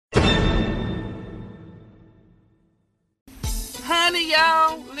Honey,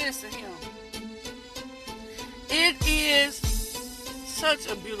 y'all, listen here. It is such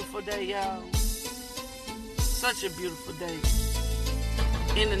a beautiful day, y'all. Such a beautiful day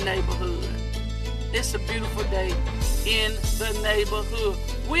in the neighborhood. It's a beautiful day in the neighborhood.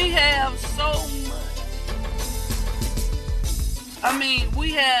 We have so much. I mean,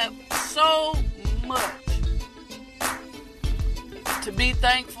 we have so much to be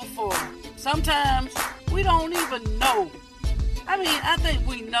thankful for. Sometimes we don't even know. I mean, I think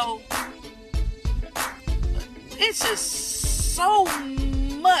we know. It's just so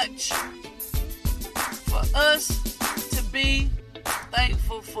much for us to be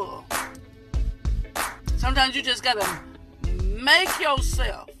thankful for. Sometimes you just gotta make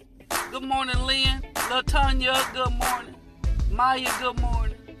yourself. Good morning, Lynn. LaTanya, good morning. Maya, good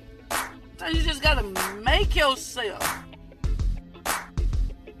morning. Sometimes you just gotta make yourself.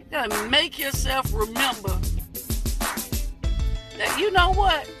 You gotta make yourself remember that, you know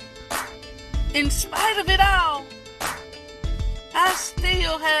what? In spite of it all, I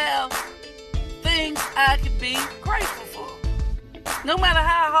still have things I could be grateful for. No matter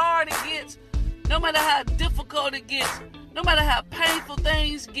how hard it gets, no matter how difficult it gets, no matter how painful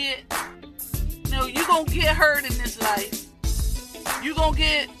things get, you know, you're going to get hurt in this life. You're going to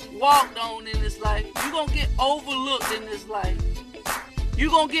get walked on in this life. You're going to get overlooked in this life. You're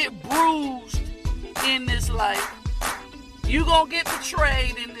going to get bruised in this life. You're going to get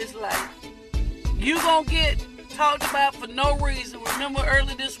betrayed in this life. You're going to get talked about for no reason. Remember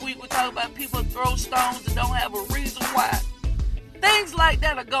earlier this week we talked about people throw stones and don't have a reason why. Things like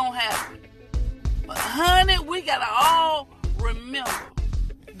that are going to happen. But honey, we got to all remember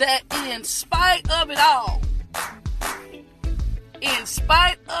that in spite of it all,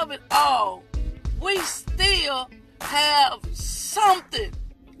 we still have something.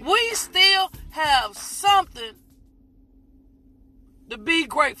 We still have something to be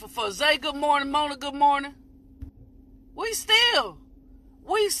grateful for. Zay, good morning. Mona, good morning. We still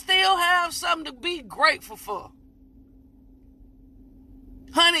have something to be grateful for.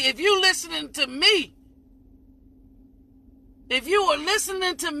 Honey, if you listening to me, if you are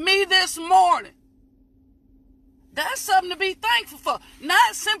listening to me this morning, that's something to be thankful for.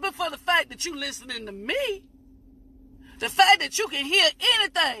 Not simply for the fact that you listening to me, the fact that you can hear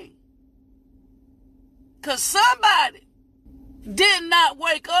anything. Because somebody did not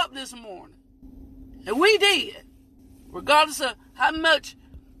wake up this morning. And we did. Regardless of how much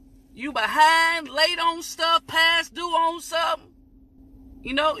you behind, late on stuff, past due on something.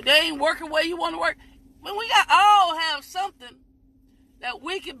 You know, they ain't working where you want to work. But we all have something that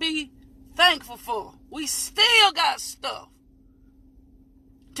we can be thankful for. We still got stuff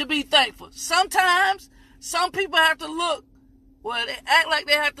to be thankful. Sometimes, some people have to look, well, they act like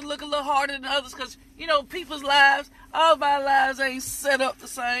they have to look a little harder than others because, you know, people's lives, all of our lives ain't set up the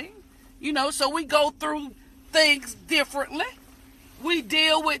same. You know, so we go through things differently. We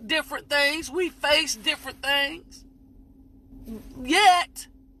deal with different things. We face different things. Yet,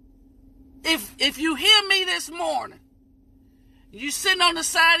 if you hear me this morning, you sitting on the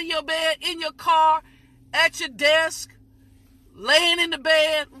side of your bed, in your car, at your desk, laying in the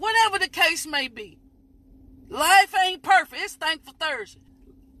bed, whatever the case may be, life ain't perfect. It's Thankful Thursday.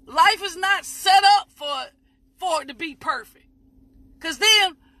 Life is not set up for it to be perfect. Because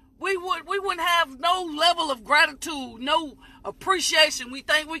then we wouldn't have no level of gratitude, no appreciation. We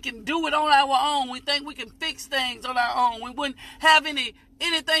think we can do it on our own. We think we can fix things on our own. We wouldn't have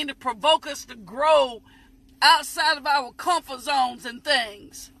anything to provoke us to grow outside of our comfort zones and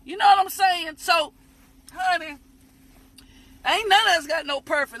things. You know what I'm saying? So, honey, ain't none of us got no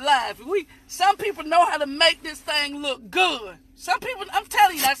perfect life. Some people know how to make this thing look good. Some people, I'm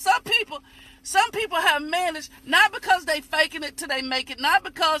telling you that, some people have managed, not because they faking it till they make it, not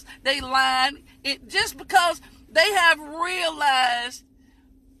because they lying, just because they have realized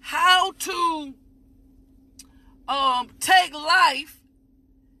how to take life,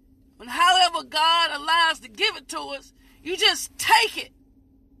 and however God allows to give it to us, you just take it.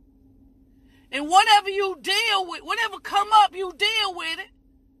 And whatever you deal with, whatever come up, you deal with it.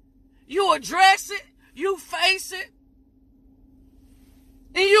 You address it, you face it,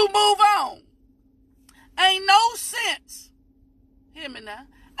 and you move on. Ain't no sense, hear me now,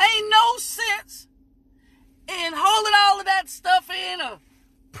 ain't no sense in holding all of that stuff in or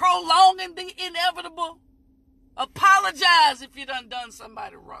prolonging the inevitable. Apologize if you done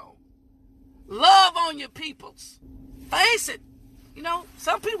somebody wrong. Love on your peoples. Face it. You know,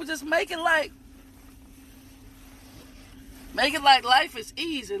 some people just make it like life is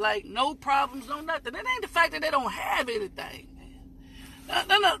easy, like no problems, no nothing. It ain't the fact that they don't have anything, man.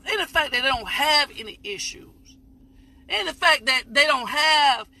 No, it ain't the fact that they don't have any issues. And the fact that they don't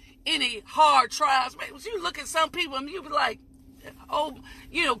have any hard trials. Man, you look at some people and you be like, oh,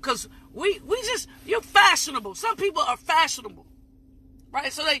 because you're fashionable. Some people are fashionable,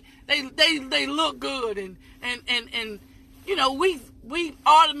 right? So they look good and we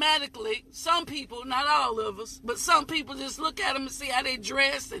automatically, some people, not all of us, but some people just look at them and see how they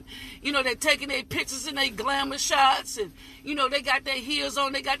dress, and they're taking their pictures and their glamour shots, and they got their heels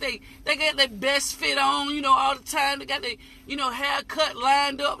on, they got their best fit on, all the time. They got their hair cut,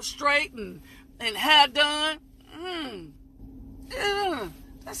 lined up straight, and hair done. Doesn't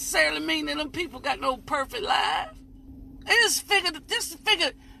necessarily mean that them people got no perfect life. They just figured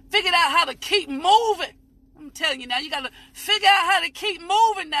out how to keep moving. I'm telling you now, you got to figure out how to keep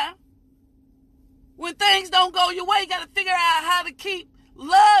moving now. When things don't go your way, you got to figure out how to keep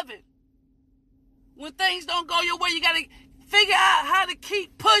loving. When things don't go your way, you got to figure out how to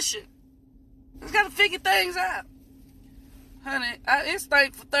keep pushing. You just got to figure things out. Honey, it's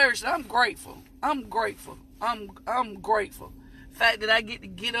Thankful Thursday. I'm grateful. I'm grateful. The fact that I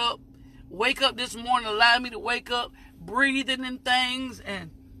get up, wake up this morning, allow me to wake up, breathing and things,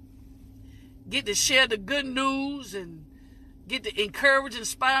 and get to share the good news, and get to encourage,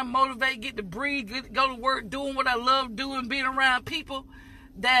 inspire, motivate, get to breathe, go to work, doing what I love doing, being around people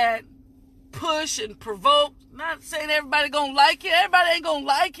that push and provoke. Not saying everybody gonna like you. Everybody ain't gonna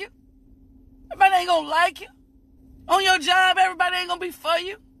like you. Everybody ain't gonna like you. On your job, everybody ain't gonna be for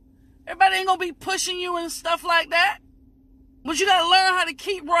you. Everybody ain't gonna be pushing you and stuff like that. But you gotta learn how to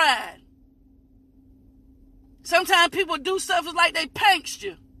keep riding. Sometimes people do stuff, it's like they pinched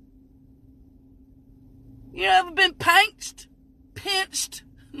you. You ever been pinched?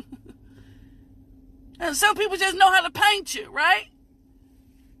 And some people just know how to paint you, right?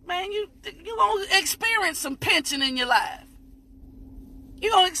 Man, you gonna experience some pinching in your life.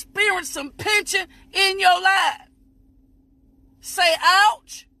 You gonna experience some pinching in your life. Say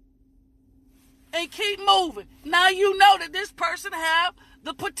ouch and keep moving. Now you know that this person have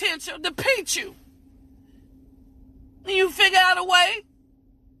the potential to pinch you. And you figure out a way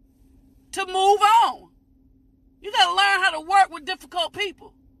to move on. You got to learn how to work with difficult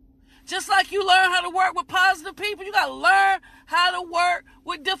people. Just like you learn how to work with positive people, you got to learn how to work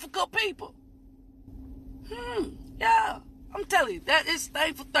with difficult people. Yeah, I'm telling you, that is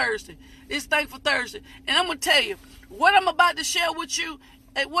Thankful Thursday. It's Thankful Thursday. And I'm going to tell you, what I'm about to share with you,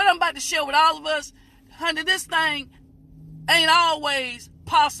 what I'm about to share with all of us, honey, this thing ain't always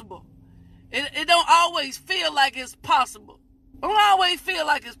possible. It don't always feel like it's possible. It don't always feel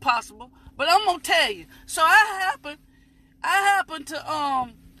like it's possible. But I'm going to tell you. So I happened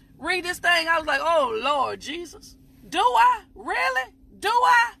to read this thing. I was like, oh, Lord Jesus. Do I? Really? Do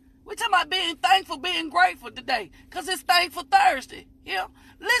I? We're talking about being thankful, being grateful today. Because it's Thankful Thursday.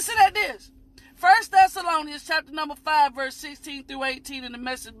 Listen at this. 1 Thessalonians chapter number 5, verse 16 through 18 in the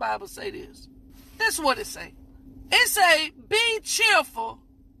Message Bible say this. This is what it say. It say, be cheerful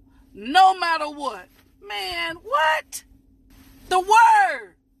no matter what. Man, what? The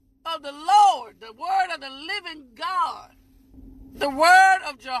word of the Lord, the word of the living God, the word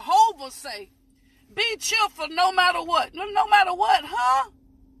of Jehovah say, be cheerful no matter what. No matter what, huh?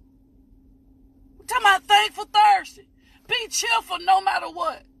 We're talking about Thankful Thursday. Be cheerful no matter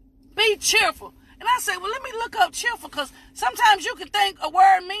what. Be cheerful. And I say, well, let me look up cheerful, because sometimes you can think a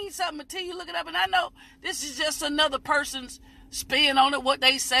word means something until you look it up. And I know this is just another person's spin on it, what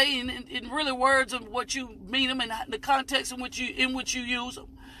they say, and really words of what you mean them and the context in which you use them.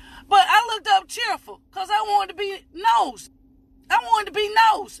 But I looked up cheerful because I wanted to be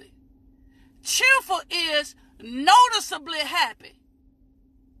nosy. Cheerful is noticeably happy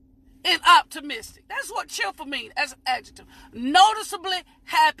and optimistic. That's what cheerful means as an adjective. Noticeably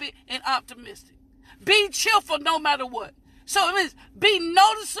happy and optimistic. Be cheerful no matter what. So it means be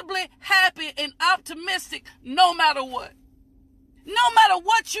noticeably happy and optimistic no matter what. No matter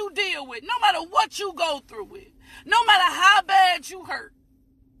what you deal with, no matter what you go through with, no matter how bad you hurt,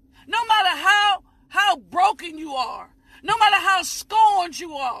 no matter how broken you are, no matter how scorned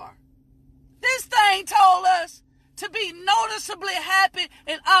you are. This thing told us to be noticeably happy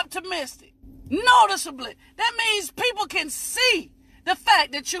and optimistic. Noticeably. That means people can see the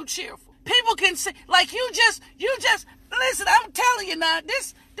fact that you're cheerful. People can see, like you just, listen, I'm telling you now,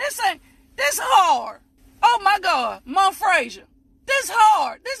 this hard. Oh my God, Mom Frazier. This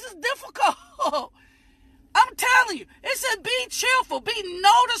hard. This is difficult. I'm telling you, it said be cheerful, be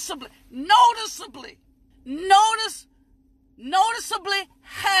noticeably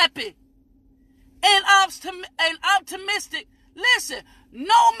happy and optimistic. Listen,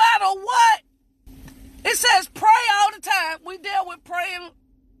 no matter what. It says pray all the time. We dealt with praying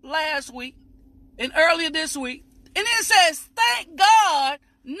last week and earlier this week. And it says, thank God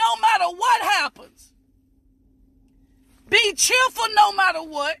no matter what happens. Be cheerful no matter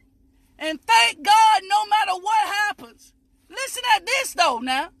what. And thank God no matter what happens. Listen at this though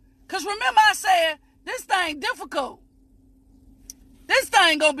now. Because remember I said, this thing difficult. This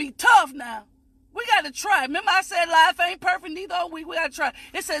thing gonna be tough now. We got to try. Remember I said life ain't perfect, neither are we. We got to try.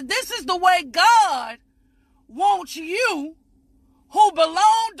 It says this is the way God wants you who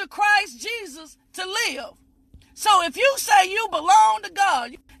belong to Christ Jesus to live. So if you say you belong to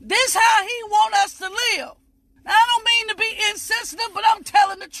God, this how he want us to live. Now, I don't mean to be insensitive, but I'm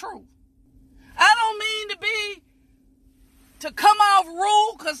telling the truth. I don't mean to come off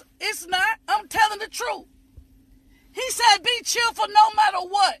rude, because it's not. I'm telling the truth. He said be cheerful no matter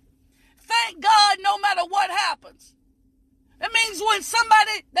what. Thank God no matter what happens. It means when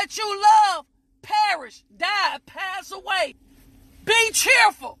somebody that you love perish, die, pass away, be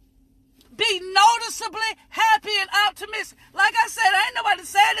cheerful. Be noticeably happy and optimistic. Like I said, ain't nobody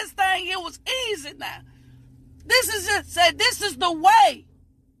said this thing here was easy now. This is just said, this is the way.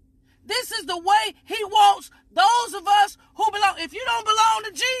 This is the way he wants those of us who belong. If you don't belong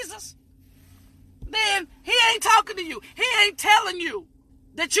to Jesus, then he ain't talking to you. He ain't telling you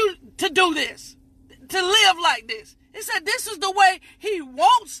that you to do this, to live like this. He said this is the way he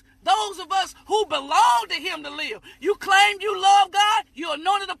wants those of us who belong to him to live. You claim you love God. You're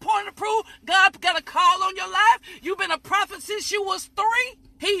anointed, appointed, approved. God got a call on your life. You've been a prophet since you was 3.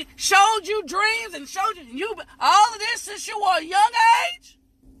 He showed you dreams and showed you all of this since you were a young age.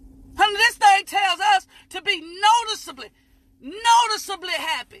 Honey, this thing tells us to be noticeably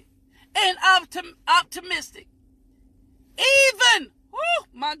happy and optimistic. Even, oh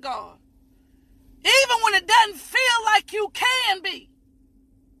my God, even when it doesn't feel like you can be.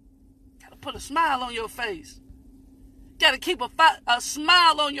 Got to put a smile on your face. Got to keep a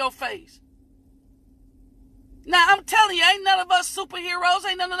smile on your face. Now, I'm telling you, ain't none of us superheroes.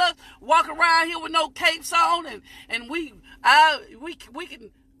 Ain't none of us walking around here with no capes on, and we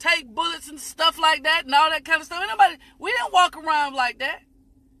can take bullets and stuff like that and all that kind of stuff. We didn't walk around like that.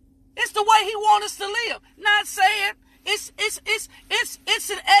 It's the way he wants us to live. Not saying it's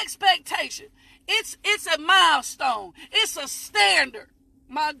an expectation. It's a milestone. It's a standard.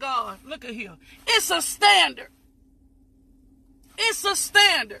 My God, look at here. It's a standard. It's a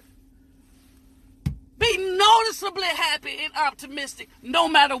standard. Be noticeably happy and optimistic no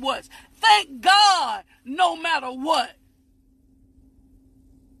matter what. Thank God no matter what.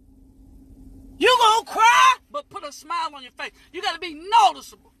 You gonna cry, but put a smile on your face. You got to be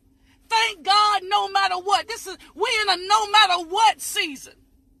noticeable. Thank God no matter what. We're in a no matter what season.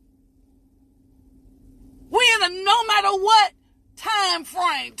 We're in a no matter what time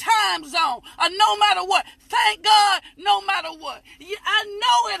frame, time zone, a no matter what. Thank God no matter what. I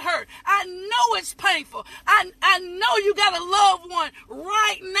know it hurt. I know it's painful. I know you got a loved one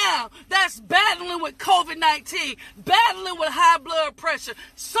right now that's battling with COVID-19, battling with high blood pressure,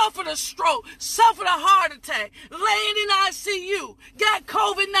 suffered a stroke, suffered a heart attack, laying in ICU, got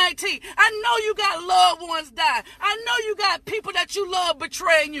COVID-19. I know you got loved ones die. I know you got people that you love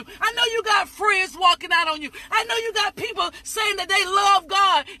betraying you. I know you got friends walking out on you. I know you got people saying that they love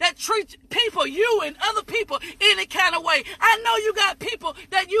God, that treat people, you and other people, any kind of way. I know you got people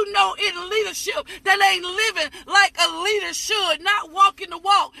that you know in leadership that ain't living like a leader should, not walking the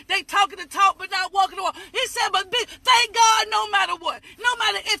walk. They talking the talk, but not walking the walk. He said, but thank God no matter what. No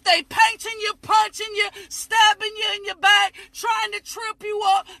matter if they painting you, punching you, stabbing you in your back, trying to trip you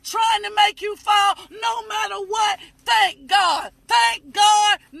up, trying to make you fall, no matter what, thank God. Thank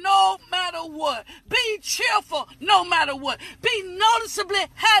God no matter what. Be cheerful no matter what. Be noticeably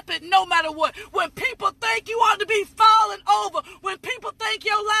happy no matter what. When people think you ought to be falling over, when people think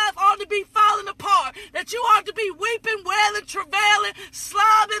your life ought to be falling apart, that you ought to be weeping, wailing, travailing,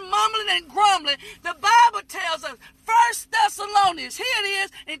 slobbing, mumbling, and grumbling, the Bible tells us, 1 Thessalonians, here it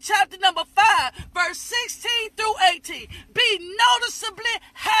is in chapter number 5, verse 16 through 18. Be noticeably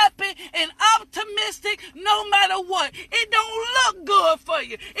happy and optimistic no matter what. It don't look good for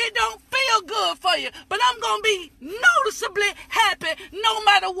you. It don't feel good for you. But I'm going to be noticeably happy no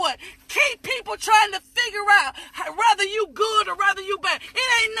matter what. Keep people trying to figure out whether you good or whether you bad.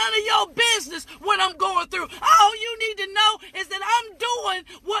 It ain't none of your business what I'm going through. All you need to know is that I'm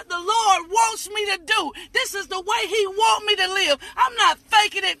doing what the Lord wants me to do. This is the way he wants me to live. I'm not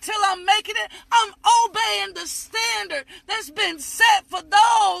faking it till I'm making it. I'm obeying the standard that's been set for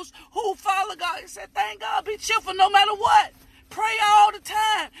those who follow God. He said, thank God, be cheerful no matter what. Pray all the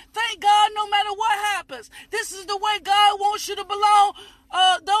time. Thank God no matter what happens. This is the way God wants you to belong,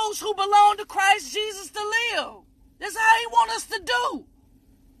 those who belong to Christ Jesus to live. This is how he wants us to do.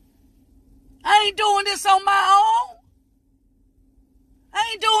 I ain't doing this on my own.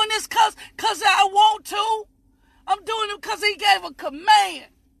 this because I want to. I'm doing it because he gave a command.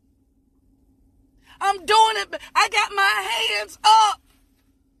 I'm doing it. I got my hands up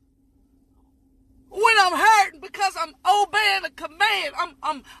when I'm hurting because I'm obeying a command.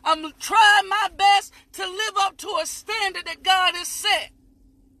 I'm trying my best to live up to a standard that God has set.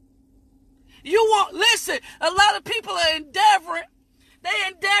 Listen, a lot of people are endeavoring.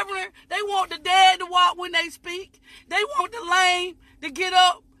 They want the dead to walk when they speak. They want the lame to get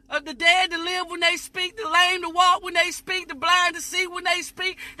up. The dead to live when they speak, the lame to walk when they speak, the blind to see when they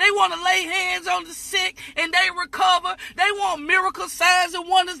speak. They want to lay hands on the sick and they recover. They want miracle signs and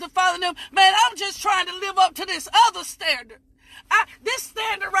wonders to follow them. Man, I'm just trying to live up to this other standard. This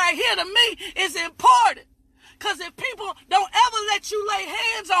standard right here to me is important. Because if people don't ever let you lay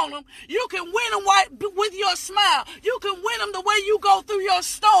hands on them, you can win them with your smile. You can win them the way you go through your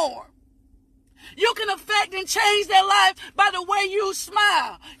storm. You can affect and change their life by the way you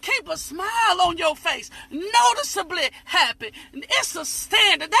smile. Keep a smile on your face. Noticeably happy. It's a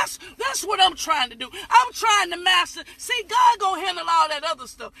standard. That's what I'm trying to do. I'm trying to master. See, God gonna handle all that other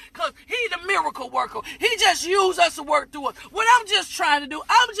stuff because He's the miracle worker. He just used us to work through us. What I'm just trying to do,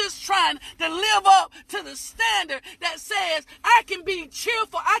 I'm just trying to live up to the standard that says I can be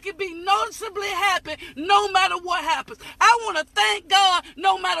cheerful. I can be noticeably happy no matter what happens. I want to thank God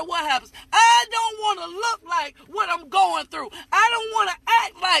no matter what happens. I don't want to look like what I'm going through. I don't want to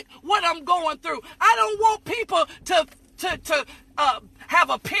act like what I'm going through. I don't want people to have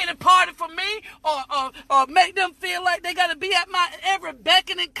a pity party for me or make them feel like they got to be at my every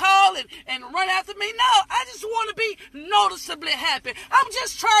beckoning call and run after me. No, I just want to be noticeably happy. I'm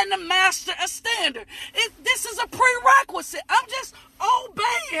just trying to master a standard. This is a prerequisite. I'm just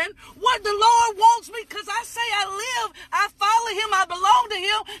obeying what the Lord wants me because I say I live, I follow Him, I belong to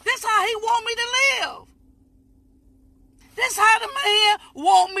Him. This is how He wants me to live. This is how the man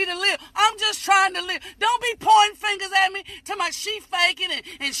want me to live. I'm just trying to live. Don't be pointing fingers at me to my she faking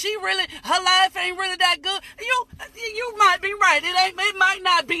and she really, her life ain't really that good. You might be right. It might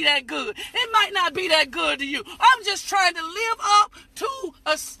not be that good. It might not be that good to you. I'm just trying to live up to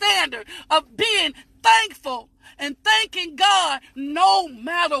a standard of being thankful and thanking God no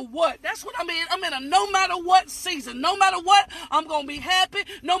matter what. That's what I'm in. I'm in a no matter what season. No matter what, I'm going to be happy.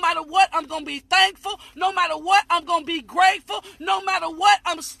 No matter what, I'm going to be thankful. No matter what, I'm going to be grateful. No matter what,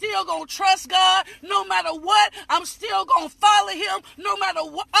 I'm still going to trust God. No matter what, I'm still going to follow Him. No matter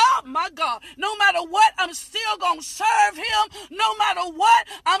what, oh my God. No matter what, I'm still going to serve Him. No matter what,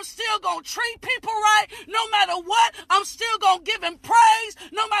 I'm still going to treat people right. No matter what, I'm still going to give Him praise.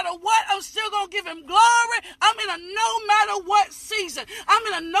 No matter what, I'm still going to give Him glory. I'm in a no matter what season. I'm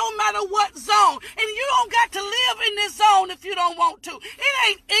in a no matter what zone. And you don't got to live in this zone if you don't want to. It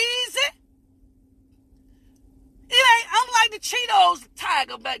ain't easy. I'm like the Cheetos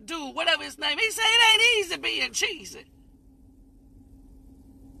tiger back dude, whatever his name. He said it ain't easy being cheesy.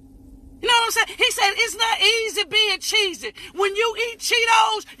 You know what I'm saying? He said it's not easy being cheesy. When you eat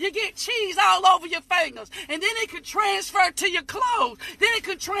Cheetos, you get cheese all over your fingers. And then it could transfer to your clothes. Then it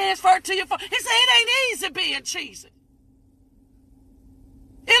could transfer to your phone. He said it ain't easy being cheesy.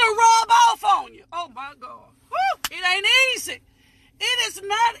 It'll rub off on you. Oh, my God. Woo! It ain't easy. It is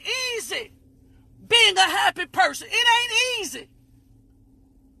not easy being a happy person. It ain't easy.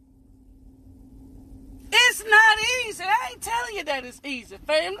 It's not easy. I ain't telling you that it's easy,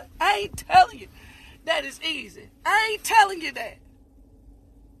 family. I ain't telling you that it's easy. I ain't telling you that.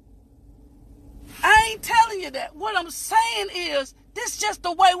 I ain't telling you that. What I'm saying is, this just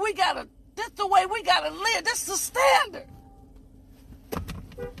the way we gotta live. This is the standard.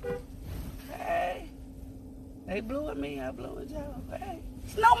 Hey. They blew at me, I blew at y'all. Hey.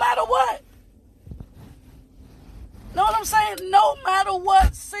 No matter what. Know what I'm saying? No matter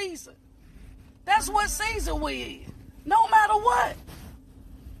what season. That's what season we in. No matter what.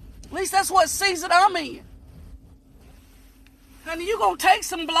 At least that's what season I'm in. Honey, you're going to take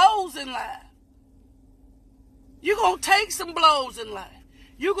some blows in life. You're going to take some blows in life.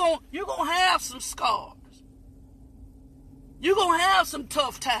 You're going to have some scars. You're going to have some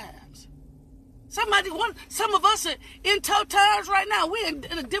tough times. Some of us are in tough times right now. We're in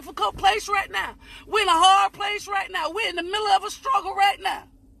a difficult place right now. We're in a hard place right now. We're in the middle of a struggle right now.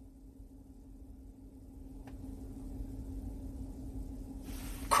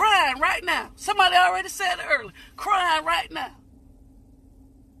 Crying right now. Somebody already said it earlier. Crying right now.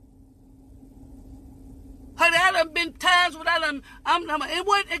 Honey, I done been times when it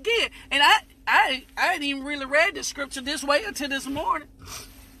wasn't again. And I ain't even really read the scripture this way until this morning.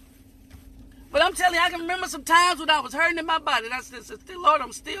 But I'm telling you, I can remember some times when I was hurting in my body. And I said, Lord,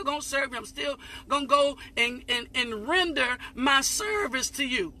 I'm still going to serve you. I'm still going to go and render my service to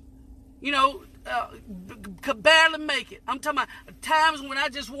you. could barely make it. I'm talking about times when I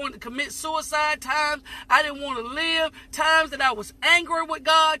just wanted to commit suicide, times I didn't want to live, times that I was angry with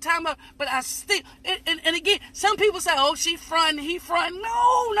God, but I still, and again, some people say, oh, she fronting, he fronting.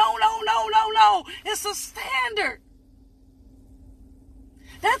 No. It's a standard.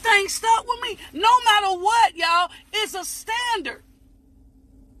 That thing stuck with me. No matter what, y'all, it's a standard.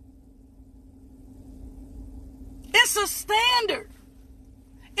 It's a standard.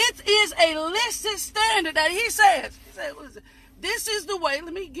 It is a listed standard that he says, what is it? This is the way.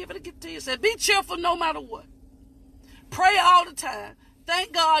 Let me give it to you. It said, be cheerful no matter what. Pray all the time.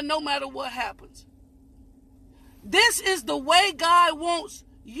 Thank God no matter what happens. This is the way God wants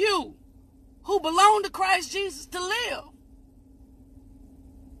you, who belong to Christ Jesus, to live.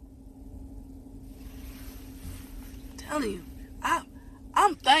 I'm telling you,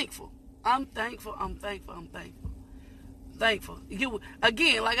 I'm thankful. I'm thankful.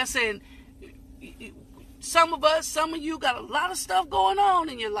 Again, like I said, some of you got a lot of stuff going on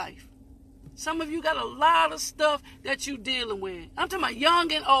in your life. Some of you got a lot of stuff that you dealing with. I'm talking about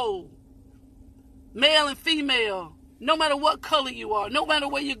young and old, male and female, no matter what color you are, no matter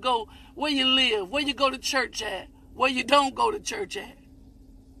where you go, where you live, where you go to church at, where you don't go to church at.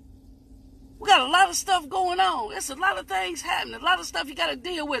 We got a lot of stuff going on. There's a lot of things happening, a lot of stuff you got to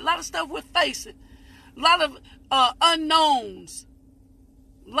deal with, a lot of stuff we're facing, a lot of unknowns,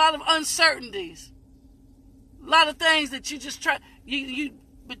 a lot of uncertainties, a lot of things that you just you've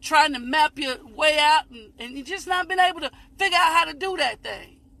been trying to map your way out, and you just not been able to figure out how to do that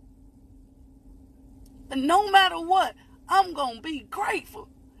thing. But no matter what, I'm going to be grateful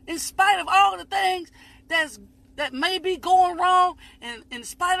in spite of all the things that may be going wrong, and in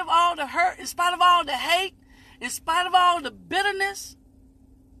spite of all the hurt, in spite of all the hate, in spite of all the bitterness.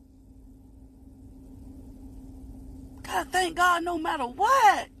 God, thank God no matter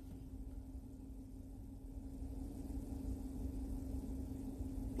what.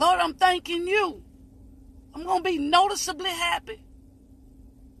 Lord, I'm thanking you. I'm going to be noticeably happy,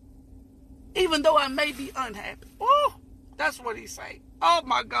 even though I may be unhappy. Oh, that's what he say. Oh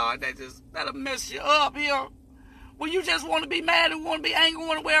my God, that'll mess you up here. When you just want to be mad and want to be angry,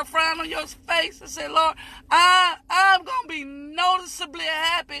 want to wear a frown on your face and say, Lord, I'm going to be noticeably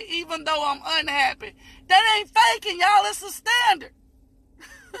happy even though I'm unhappy. That ain't faking, y'all. It's a standard.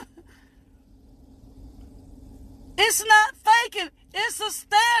 It's not faking. It's a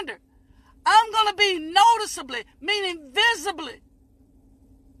standard. I'm going to be noticeably, meaning visibly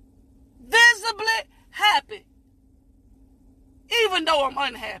happy even though I'm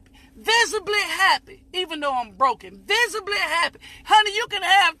unhappy. Visibly happy, even though I'm broken. Visibly happy. Honey, you can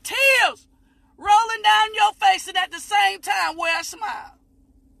have tears rolling down your face and at the same time wear a smile.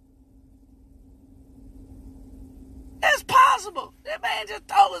 It's possible. That man just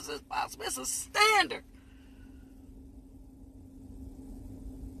told us it's possible. It's a standard.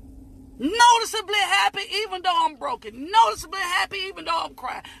 Noticeably happy even though I'm broken. Noticeably happy even though I'm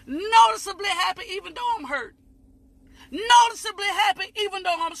crying. Noticeably happy even though I'm hurt. Noticeably happy even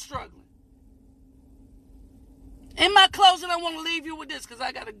though I'm struggling. In my closing, I want to leave you with this because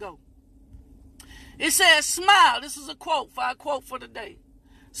I got to go. It says, smile. This is a quote for the day.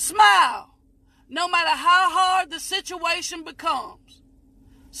 Smile, no matter how hard the situation becomes.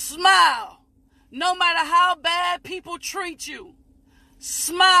 Smile, no matter how bad people treat you.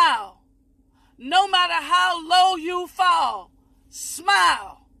 Smile, no matter how low you fall.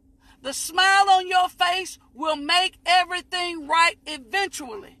 Smile. The smile on your face will make everything right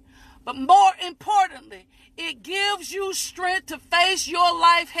eventually. But more importantly, it gives you strength to face your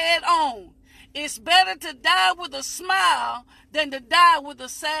life head on. It's better to die with a smile than to die with a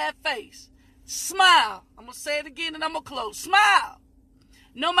sad face. Smile. I'm going to say it again and I'm going to close. Smile.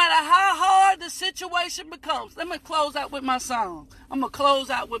 No matter how hard the situation becomes. Let me close out with my song.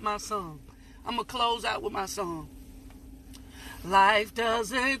 Life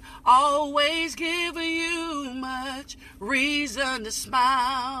doesn't always give you much reason to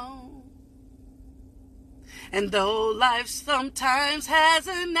smile. And though life sometimes has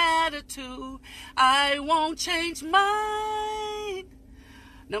an attitude, I won't change mine.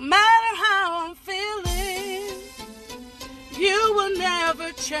 No matter how I'm feeling, you will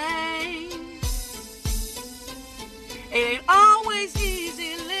never change. It ain't always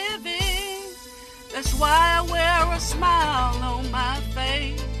easy living. That's why I wear a smile on my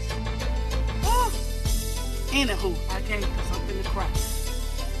face. Oh. Anywho, I can't because I'm finna cry.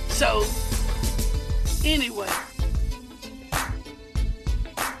 So, anyway.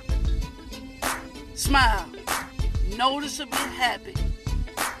 Smile. Noticeably happy.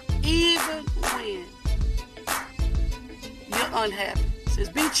 Even when you're unhappy. It says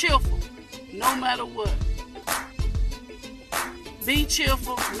be cheerful. no matter what. Be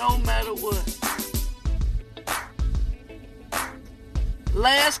cheerful no matter what.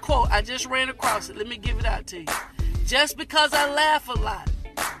 Last quote, I just ran across it. Let me give it out to you. Just because I laugh a lot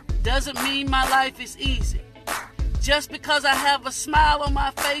doesn't mean my life is easy. Just because I have a smile on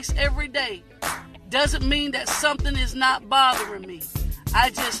my face every day doesn't mean that something is not bothering me. I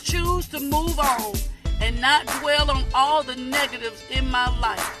just choose to move on and not dwell on all the negatives in my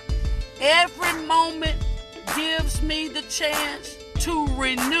life. Every moment gives me the chance to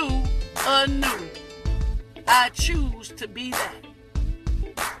renew anew. I choose to be that.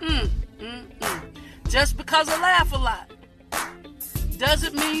 Just because I laugh a lot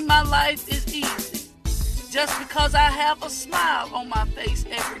doesn't mean my life is easy. Just because I have a smile on my face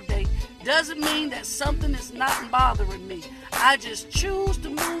every day doesn't mean that something is not bothering me. I just choose to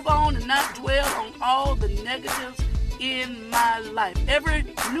move on and not dwell on all the negatives in my life. Every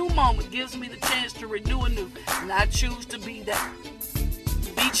new moment gives me the chance to renew anew, and I choose to be that.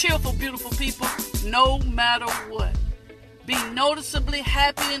 Be cheerful, beautiful people, no matter what. Be noticeably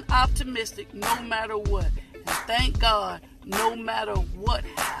happy and optimistic no matter what. And thank God no matter what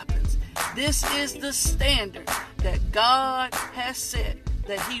happens. This is the standard that God has set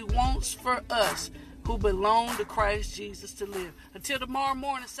that He wants for us who belong to Christ Jesus to live. Until tomorrow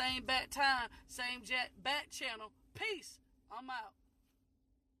morning, same bat time, same bat channel. Peace. I'm out.